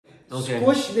Okay.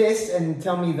 Squish this and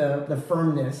tell me the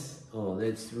firmness. Oh,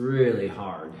 that's really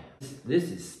hard. This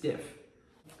is stiff.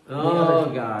 Oh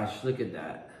gosh, look at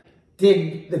that.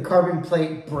 Did the carbon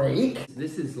plate break?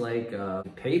 This is like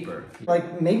paper.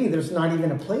 Like maybe there's not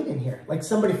even a plate in here. Like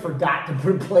somebody forgot to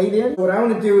put a plate in. What I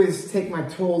want to do is take my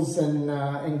tools and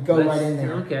go right in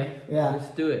there. Okay. Yeah. Let's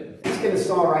do it. It's gonna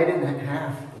saw right in that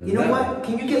half. You know what?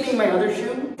 Can you give me my other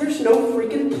shoe? There's no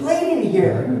freaking plate in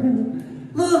here.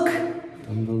 Look.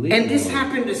 Unbelievable. And this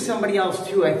happened to somebody else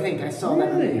too, I think. I saw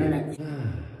that on the internet.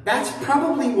 That's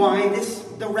probably why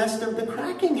the rest of the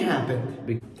cracking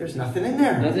happened. There's nothing in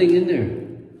there. Nothing in there.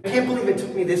 I can't believe it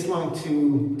took me this long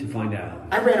to find out.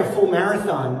 I ran a full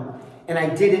marathon and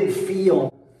I didn't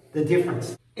feel the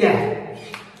difference. Yeah.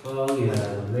 Oh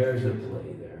yeah, there's a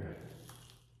play there.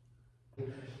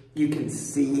 You can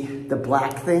see the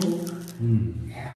black thing. Yeah.